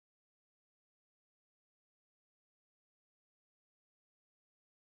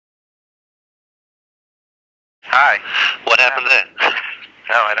Hi. What happened there?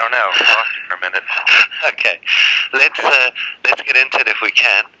 No, I don't know. I lost you for a minute. Okay, let's get into it if we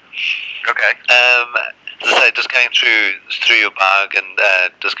can. Okay. As I say, just going through your blog and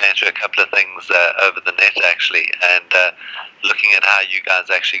just going through a couple of things over the net actually, and looking at how you guys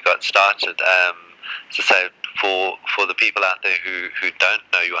actually got started. As I say, for the people out there who don't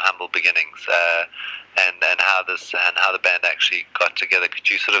know your humble beginnings, and how the band actually got together, could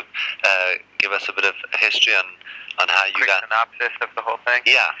you sort of give us a bit of history on how you Quick got? synopsis of the whole thing?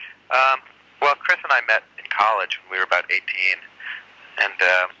 Yeah. Well, Chris and I met in college when we were about 18, and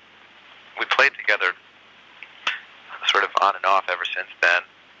we played together sort of on and off ever since then.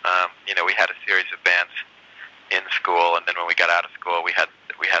 We had a series of bands in school, and then when we got out of school, we had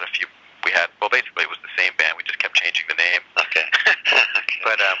a few. Well, basically, it was the same band. We just kept changing the name. Okay. Okay.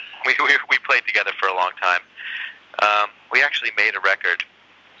 But we played together for a long time. We actually made a record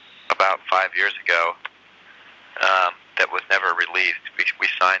about 5 years ago that was never released. We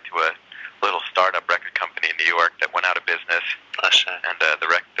signed to a little startup record company in New York that went out of business, and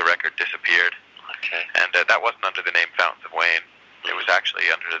the record disappeared. Okay. And that wasn't under the name Fountains of Wayne. It was actually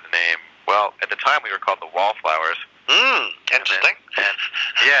under the name. Well, at the time we were called the Wallflowers. Interesting.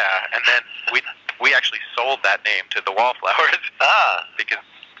 And then we actually sold that name to the Wallflowers because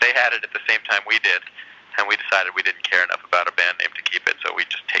they had it at the same time we did, and we decided we didn't care enough about a band name to keep it, so we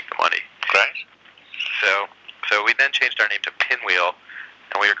just take the money. Great. So we then changed our name to Pinwheel,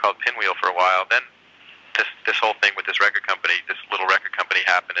 and we were called Pinwheel for a while. Then this whole thing with this little record company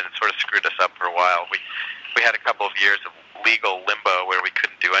happened, and it sort of screwed us up for a while. We had a couple of years of legal limbo where we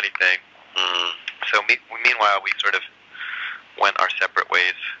couldn't do anything. So meanwhile, we sort of went our separate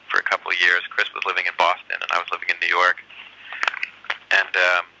ways for a couple of years. Chris was living in Boston, and I was living in New York. And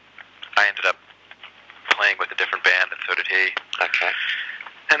I ended up playing with a different band, and so did he. Okay.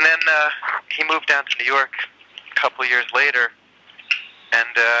 And then he moved down to New York a couple of years later.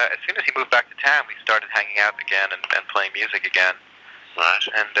 And as soon as he moved back to town, we started hanging out again and playing music again. Right.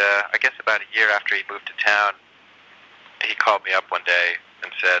 And I guess about a year after he moved to town, he called me up one day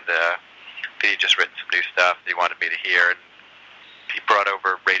and said that he'd just written some new stuff that he wanted me to hear. And he brought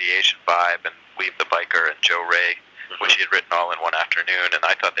over Radiation Vibe and Weave the Biker and Joe Ray, which he had written all in one afternoon. And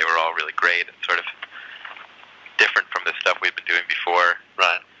I thought they were all really great and sort of different from the stuff we'd been doing before.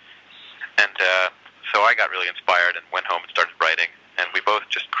 Right. And so I got really inspired and went home and started writing. And we both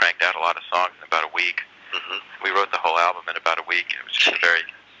just cranked out a lot of songs in about a week. We wrote the whole album in about a week. It was just a very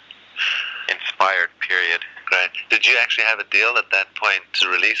inspired period. Great. Did you actually have a deal at that point to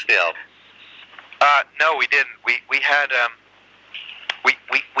release the album? No, we didn't. We had we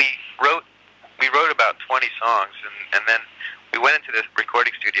wrote about 20 songs, and then we went into this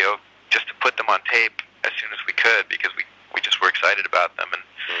recording studio just to put them on tape as soon as we could because we just were excited about them. And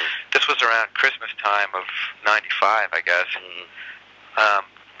this was around Christmas time of '95, I guess.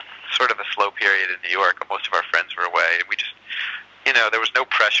 Sort of a slow period in New York. Most of our friends were away. We just, there was no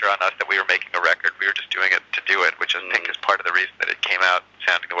pressure on us that we were making a record. We were just doing it to do it, which I think is part of the reason that it came out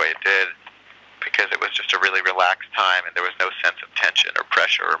sounding the way it did, because it was just a really relaxed time and there was no sense of tension or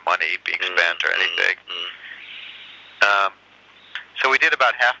pressure or money being spent or anything. So we did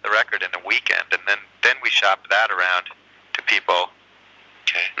about half the record in a weekend, and then we shopped that around to people.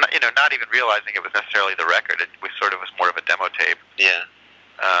 Okay. Not even realizing it was necessarily the record. It was more of a demo tape. Yeah.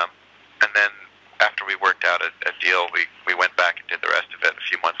 And then after we worked out a deal, we went back and did the rest of it a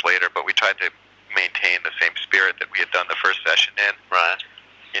few months later, but we tried to maintain the same spirit that we had done the first session in. Right.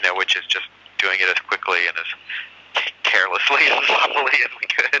 Which is just doing it as quickly and as carelessly and sloppily as we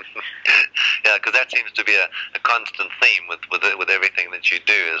could. Yeah, because that seems to be a constant theme with everything that you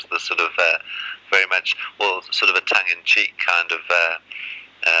do, is the sort of very much, sort of a tongue-in-cheek kind of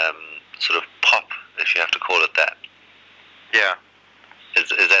sort of pop, if you have to call it that. Yeah. Is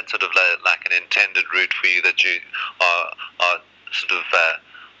that sort of like an intended route for you, that you are sort of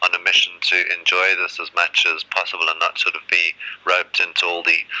on a mission to enjoy this as much as possible and not sort of be roped into all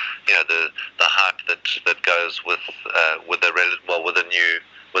the the hype that goes with a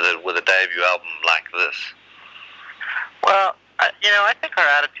debut album like this? Well, I think our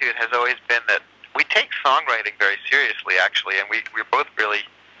attitude has always been that we take songwriting very seriously, actually, and we're both really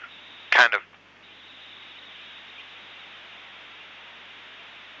kind of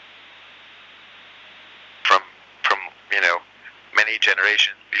from many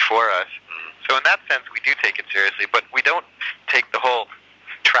generations before us. So in that sense, we do take it seriously, but we don't take the whole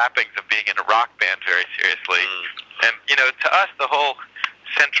trappings of being in a rock band very seriously. And to us, the whole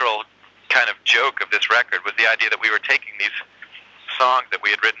central kind of joke of this record was the idea that we were taking these songs that we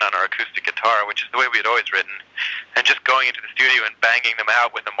had written on our acoustic guitar, which is the way we had always written, and just going into the studio and banging them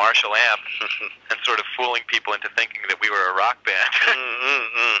out with a Marshall amp and sort of fooling people into thinking that we were a rock band.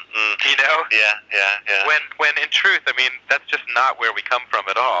 You know? Yeah. When in truth, I mean, that's just not where we come from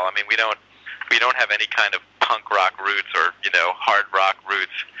at all. I mean, we don't have any kind of punk rock roots or, you know, hard rock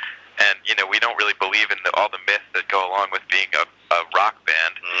roots. And, you know, we don't really believe in all the myths that go along with being a rock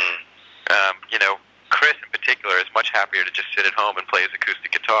band. You know, Chris in particular is much happier to just sit at home and play his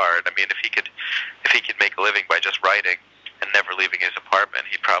acoustic guitar. And I mean, if he could make a living by just writing and never leaving his apartment,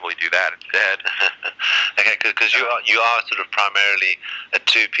 he'd probably do that instead. Okay, because you are sort of primarily a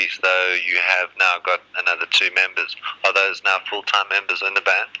two-piece, though you have now got another two members. Are those now full-time members in the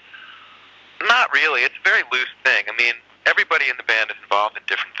band? Not really. It's a very loose thing. I mean, everybody in the band is involved in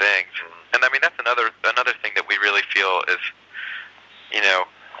different things, and I mean that's another thing that we really feel is, you know,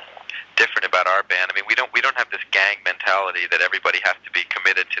 different about our band. I mean, we don't have this gang mentality that everybody has to be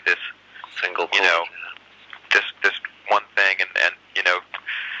committed to this single, you know, this one thing, and you know,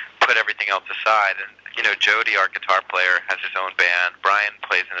 put everything else aside. And you know, Jody, our guitar player, has his own band. Brian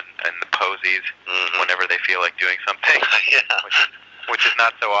plays in the Posies whenever they feel like doing something, which is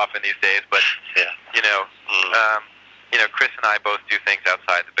not so often these days. But you know, you know, Chris and I both do things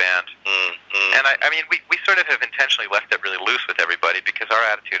outside the band, and I mean, we sort of have intentionally left it really loose with everybody because our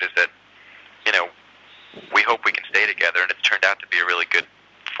attitude is that, you know, we hope we can stay together, and it's turned out to be a really good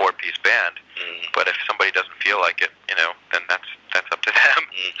four-piece band. But if somebody doesn't feel like it, you know, then that's up to them.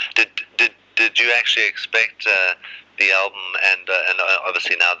 Did you actually expect the album and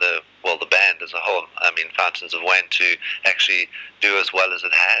obviously now the band as a whole, I mean Fountains of Wayne, to actually do as well as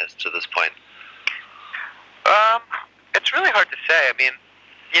it has to this point? It's really hard to say. I mean,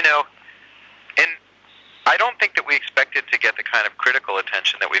 you know, I don't think that we expected to get the kind of critical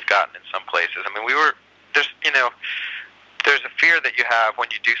attention that we've gotten in some places. I mean, there's a fear that you have when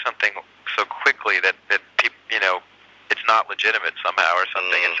you do something so quickly that people, you know, it's not legitimate somehow or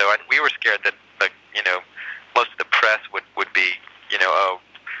something. And so we were scared that, like, you know, most of the press would be, you know, oh,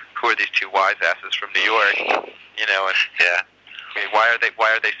 who are these two wise asses from New York, you know, and I mean, why are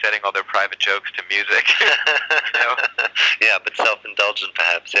they setting all their private jokes to music? You know? Yeah, but self-indulgent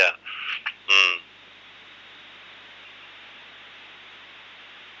perhaps. Yeah.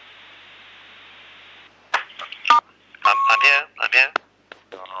 I'm here.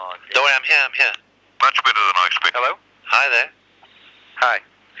 Don't worry, I'm here. Much better than I expected. Hello? Hi there. Hi.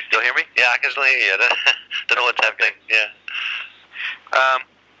 You still hear me? Yeah, I can still hear you. Don't know what's happening. Yeah.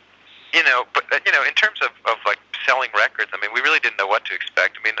 You know, but you know, in terms of like selling records, I mean, we really didn't know what to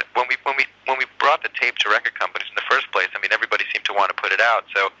expect. I mean, when we brought the tape to record companies in the first place, I mean, everybody seemed to want to put it out.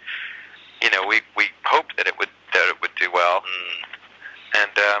 So, you know, we hoped that it would do well.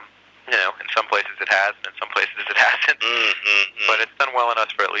 And you know, in some places it has, and in some places it hasn't. But it's done well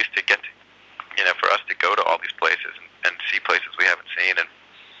enough for at least to get to, you know, for us to go to all these places and see places we haven't seen and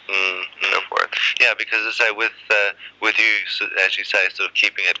so forth. Yeah, because as I say, with you, as you say, sort of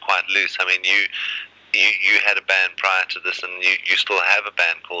keeping it quite loose. I mean, you had a band prior to this, and you still have a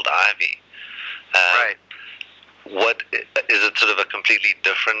band called Ivy. Right. What is it? Sort of a completely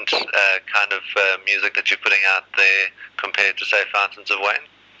different kind of music that you're putting out there compared to, say, Fountains of Wayne?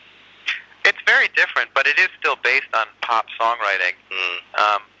 It's very different, but it is still based on pop songwriting.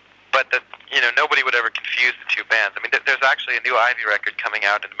 But you know, nobody would ever confuse the two bands. I mean, there's actually a new Ivy record coming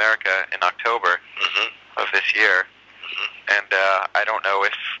out in America in October of this year, and I don't know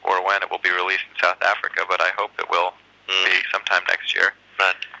if or when it will be released in South Africa, but I hope it will be sometime next year.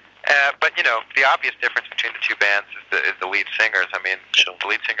 Right. But you know, the obvious difference between the two bands is the lead singers. I mean, the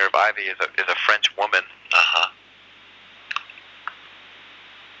lead singer of Ivy is a French woman.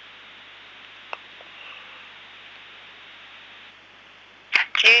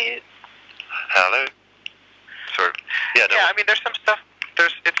 Hello. Sort of. Yeah. I mean, there's some stuff.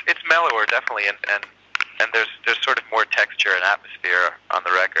 It's mellower definitely, and there's sort of more texture and atmosphere on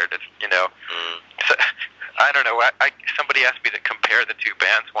the record. It's, you know, so, I don't know. Somebody asked me to compare the two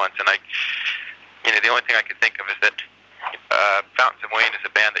bands once, and you know, the only thing I could think of is that Fountains of Wayne is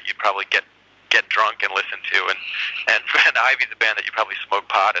a band that you'd probably get drunk and listen to, and Ivy's a band that you probably smoke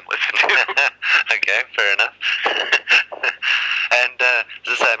pot and listen to. Okay, fair enough. And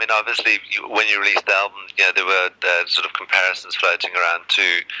as I say, I mean, obviously, when you released the album, you know, there were sort of comparisons floating around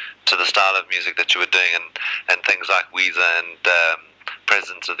to the style of music that you were doing, and things like Weezer and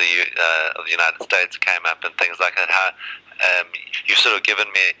Presidents of the United States came up, and things like that. How you've sort of given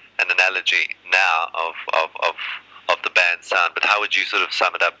me an analogy now of the band's sound, but how would you sort of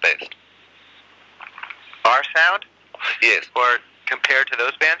sum it up best? Our sound? Yes. Or compared to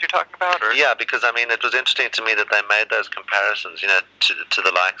those bands you're talking about? Or? Yeah, because I mean, it was interesting to me that they made those comparisons, to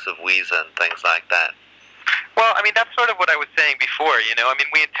the likes of Weezer and things like that. Well, I mean, that's sort of what I was saying before. I mean,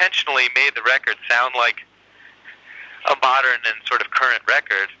 we intentionally made the record sound like a modern and sort of current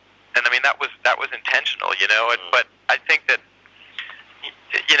record, and I mean that was intentional. But I think that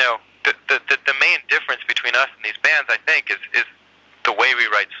the main difference between us and these bands, I think, is the way we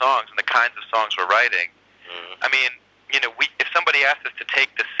write songs and the kinds of songs we're writing. I mean, if somebody asked us to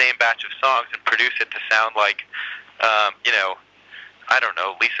take the same batch of songs and produce it to sound like, I don't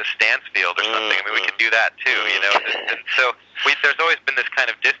know, Lisa Stansfield or something, I mean, we could do that too, And so there's always been this kind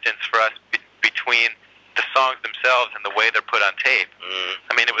of distance for us between the songs themselves and the way they're put on tape.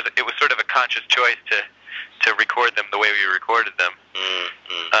 I mean, it was sort of a conscious choice to record them the way we recorded them.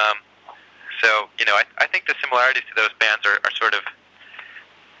 So, I think the similarities to those bands are sort of,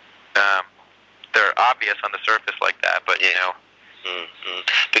 they're obvious on the surface like that, but,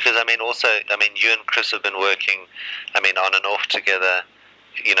 Because, I mean, also, you and Chris have been working, on and off together,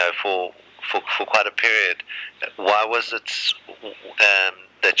 for quite a period. Why was it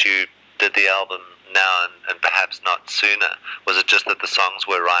that you did the album now and perhaps not sooner? Was it just that the songs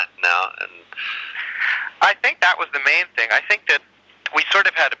were right now? And I think that was the main thing. I think that we sort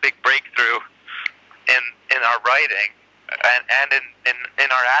of had a big breakthrough in our writing and in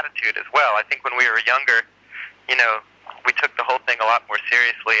our attitude as well. I think when we were younger, we took the whole thing a lot more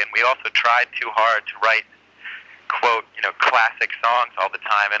seriously, and we also tried too hard to write, quote, classic songs all the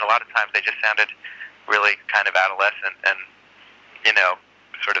time, and a lot of times they just sounded really kind of adolescent and,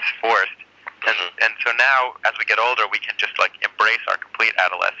 sort of forced. And so now, as we get older, we can just embrace our complete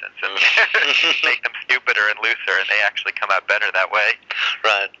adolescence and make them stupider and looser, and they actually come out better that way.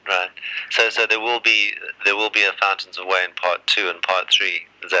 Right. So there will be a Fountains of Wayne Part 2 and Part 3.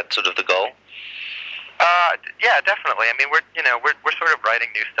 Is that sort of the goal? Yeah, definitely. I mean, we're sort of writing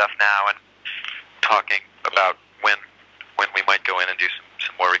new stuff now and talking about when we might go in and do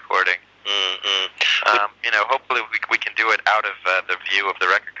some more recording. Hopefully we can do it out of the view of the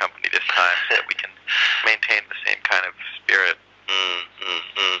record company this time, so that we can maintain the same kind of spirit.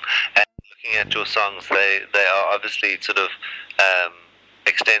 And looking at your songs, they are obviously sort of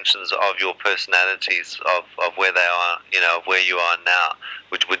extensions of your personalities, of where they are, where you are now.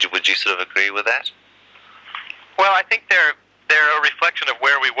 Would you sort of agree with that? Well, I think they're a reflection of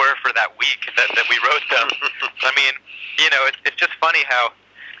where we were for that week that we wrote them. I mean, it's just funny how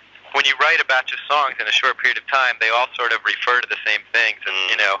when you write a batch of songs in a short period of time, they all sort of refer to the same things,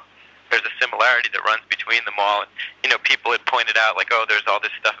 and there's a similarity that runs between them all. And people had pointed out oh, there's all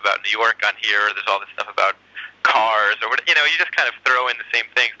this stuff about New York on here, or there's all this stuff about cars, or you just kind of throw in the same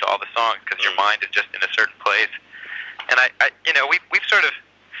things to all the songs because your mind is just in a certain place. And we've sort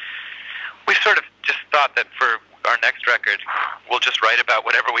of just thought that for our next record, we'll just write about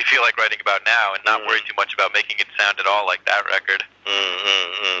whatever we feel like writing about now, and not worry too much about making it sound at all like that record.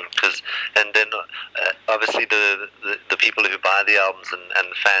 And then obviously the people who buy the albums and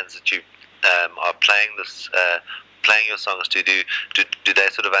the fans that you are playing your songs to, do they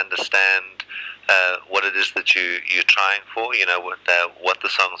sort of understand what it is that you're trying for? What the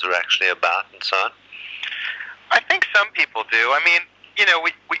songs are actually about and so on. I think some people do. I mean,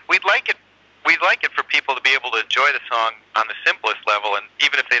 we'd like it. We'd like it for people to be able to enjoy the song on the simplest level, and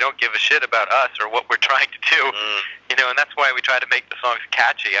even if they don't give a shit about us or what we're trying to do, and that's why we try to make the songs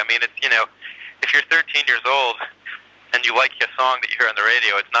catchy. I mean, it's, if you're 13 years old and you like a song that you hear on the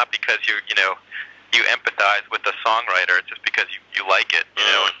radio, it's not because you empathize with the songwriter. It's just because you like it,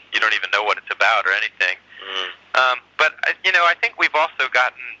 and you don't even know what it's about or anything. But, I think we've also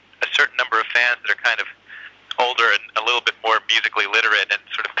gotten a certain number of fans that are kind of older and a little bit more musically literate and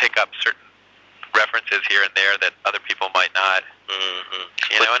sort of pick up certain references here and there that other people might not.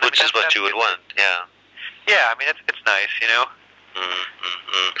 Which is what you would want, yeah. Yeah, I mean, it's nice,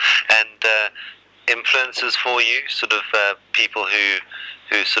 And influences for you, sort of people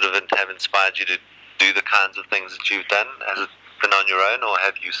who sort of have inspired you to do the kinds of things that you've done? Has it been on your own, or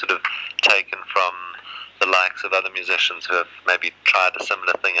have you sort of taken from the likes of other musicians who have maybe tried a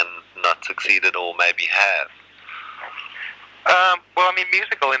similar thing and not succeeded, or maybe have? Well, I mean,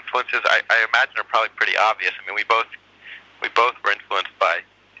 musical influences, I imagine, are probably pretty obvious. I mean, we both were influenced by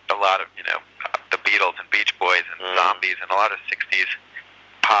a lot of, the Beatles and Beach Boys and Zombies and a lot of 60s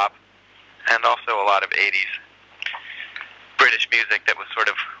pop, and also a lot of 80s British music that was sort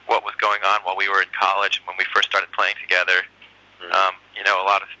of what was going on while we were in college when we first started playing together. A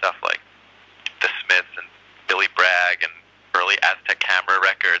lot of stuff like the Smiths and Billy Bragg and early Aztec Camera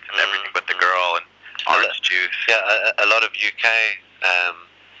records and Everything But the Girl and Orange Juice. Yeah, a lot of UK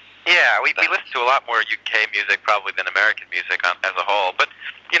Yeah, we listen to a lot more UK music probably than American music as a whole. But,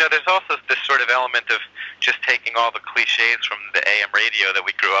 there's also this sort of element of just taking all the cliches from the AM radio that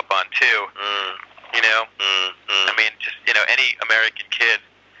we grew up on, too. I mean, just, any American kid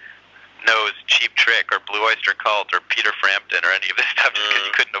knows Cheap Trick or Blue Oyster Cult or Peter Frampton or any of this stuff just because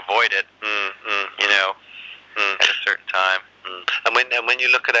you couldn't avoid it, at a certain time. And when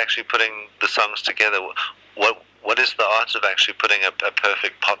you look at actually putting the songs together, what is the art of actually putting a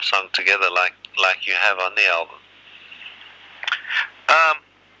perfect pop song together like you have on the album?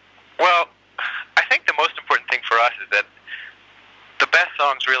 Well, I think the most important thing for us is that the best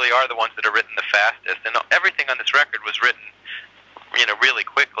songs really are the ones that are written the fastest, and everything on this record was written, really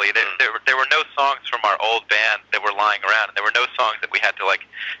quickly. There were no songs from our old band that were lying around, and there were no songs that we had to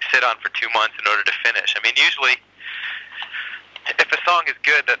sit on for 2 months in order to finish. I mean, usually, if a song is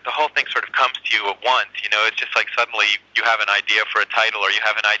good, that the whole thing sort of comes to you at once. It's just like suddenly you have an idea for a title, or you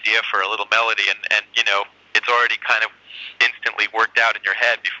have an idea for a little melody, and it's already kind of instantly worked out in your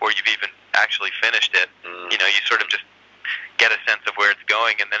head before you've even actually finished it. You sort of just get a sense of where it's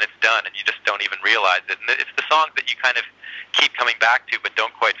going, and then it's done, and you just don't even realize it. And it's the songs that you kind of keep coming back to but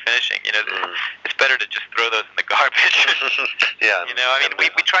don't quite finishing. It's better to just throw those in the garbage. Yeah. I mean,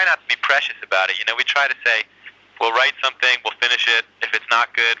 we try not to be precious about it. We try to say, we'll write something, we'll finish it. If it's not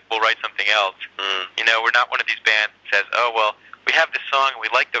good, we'll write something else. We're not one of these bands that says, oh, well, we have this song, and we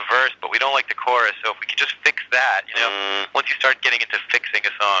like the verse, but we don't like the chorus, so if we could just fix that, once you start getting into fixing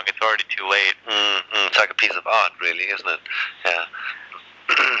a song, it's already too late. It's like a piece of art, really, isn't it? Yeah.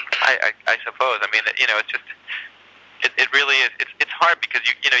 I suppose. I mean, it's just, it really is, it's hard because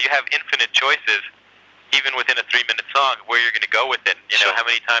you have infinite choices, even within a 3-minute song, where you're going to go with it, Sure. how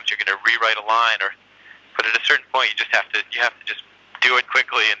many times you're going to rewrite a line, but at a certain point, you have to just do it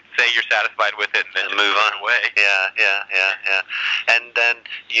quickly and say you're satisfied with it, and then move on away. Yeah. And then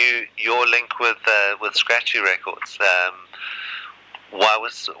your link with Scratchy Records.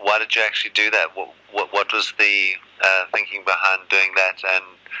 Why did you actually do that? What was the thinking behind doing that,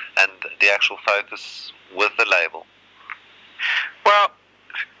 and the actual focus with the label? Well,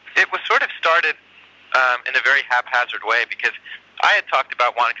 it was sort of started in a very haphazard way because I had talked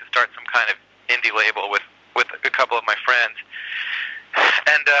about wanting to start some kind of indie label with a couple of my friends.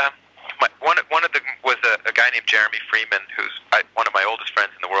 And one of them was a guy named Jeremy Freeman, who's one of my oldest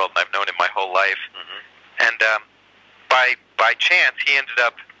friends in the world, and I've known him my whole life. And by chance, he ended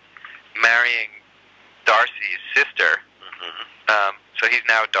up marrying Darcy's sister. So he's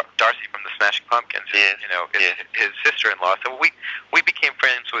now Darcy from the Smashing Pumpkins, his sister-in-law. So we became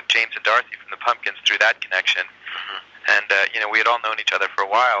friends with James and Darcy from the Pumpkins through that connection. And we had all known each other for a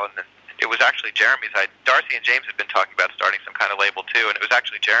while, and then it was actually Jeremy's idea. Darcy and James had been talking about starting some kind of label too, and it was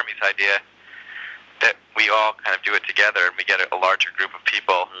actually Jeremy's idea that we all kind of do it together and we get a larger group of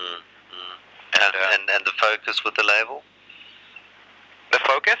people. And the focus with the label? The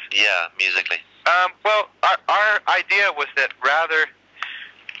focus? Yeah, musically. Well, our idea was that rather,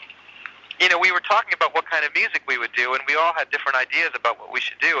 we were talking about what kind of music we would do, and we all had different ideas about what we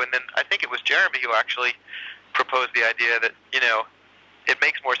should do, and then I think it was Jeremy who actually proposed the idea that, it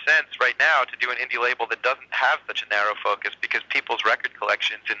makes more sense right now to do an indie label that doesn't have such a narrow focus because people's record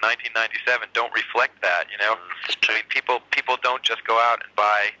collections in 1997 don't reflect that, I mean, people don't just go out and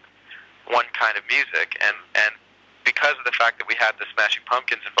buy one kind of music, and because of the fact that we had the Smashing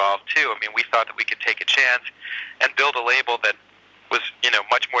Pumpkins involved too, I mean, we thought that we could take a chance and build a label that was,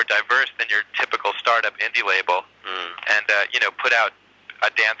 much more diverse than your typical startup indie label, and, put out a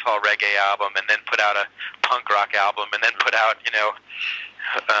dancehall reggae album, and then put out a punk rock album, and then put out,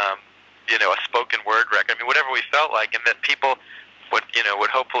 a spoken word record. I mean, whatever we felt like, and that people would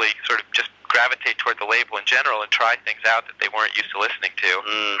hopefully sort of just gravitate toward the label in general and try things out that they weren't used to listening to.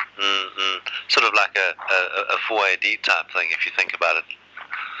 Sort of like a 4AD type thing, if you think about it.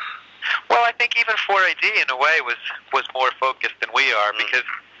 Well, I think even 4AD in a way was more focused than we are because,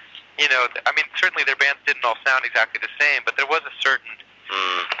 I mean, certainly their bands didn't all sound exactly the same, but there was a certain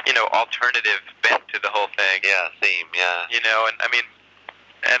alternative bent to the whole thing. Yeah, theme, yeah. And I mean,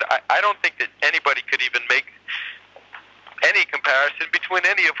 and I don't think that anybody could even make any comparison between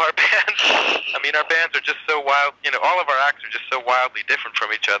any of our bands. I mean, our bands are just so wild, all of our acts are just so wildly different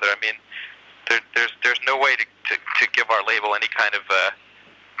from each other. I mean, there's no way to give our label any kind of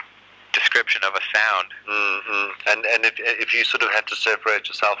description of a sound. And if you sort of had to separate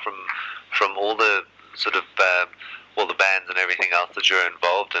yourself from all the sort of all the bands and everything else that you're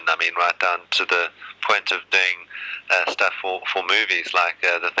involved in, I mean, right down to the point of doing stuff for movies, like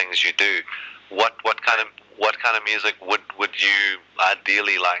the things you do, what kind of music would you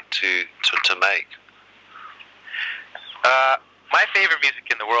ideally like to make? My favorite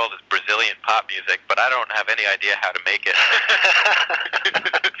music in the world is Brazilian pop music, but I don't have any idea how to make it.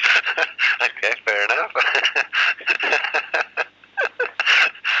 Okay, fair enough.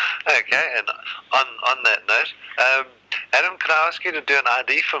 Okay, and on that note, Adam, could I ask you to do an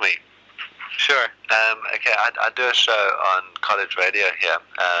ID for me? Sure. Okay, I do a show on college radio here.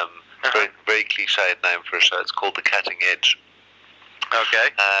 Very cliched name for a show. It's called The Cutting Edge. Okay.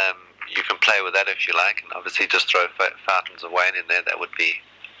 You can play with that if you like, and obviously just throw Fountains of Wayne in there. That would be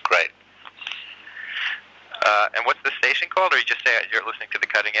great. And what's the station called, or you just say you're listening to The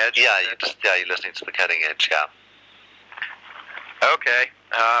Cutting Edge? Yeah, you're listening to The Cutting Edge. Yeah. Okay.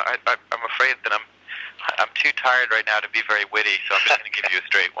 I'm afraid that I'm too tired right now to be very witty, so I'm just going to give you a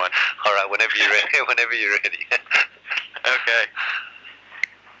straight one. All right, whenever you're ready. Whenever you're ready. Okay.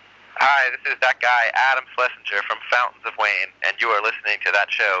 Hi, this is that guy, Adam Schlesinger from Fountains of Wayne, and you are listening to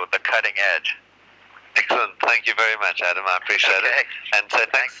that show, The Cutting Edge. Excellent. Thank you very much, Adam. I appreciate it. And so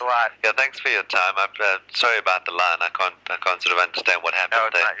thanks a lot. Yeah, thanks for your time. I'm sorry about the line. I can't sort of understand what happened.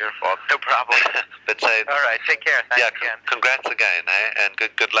 No, it's not your fault. No problem. But say, all right, take care. Thanks again. Congrats again, and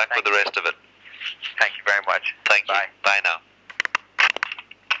good luck with the rest of it. Thank you very much. Thank you. Bye. Bye now.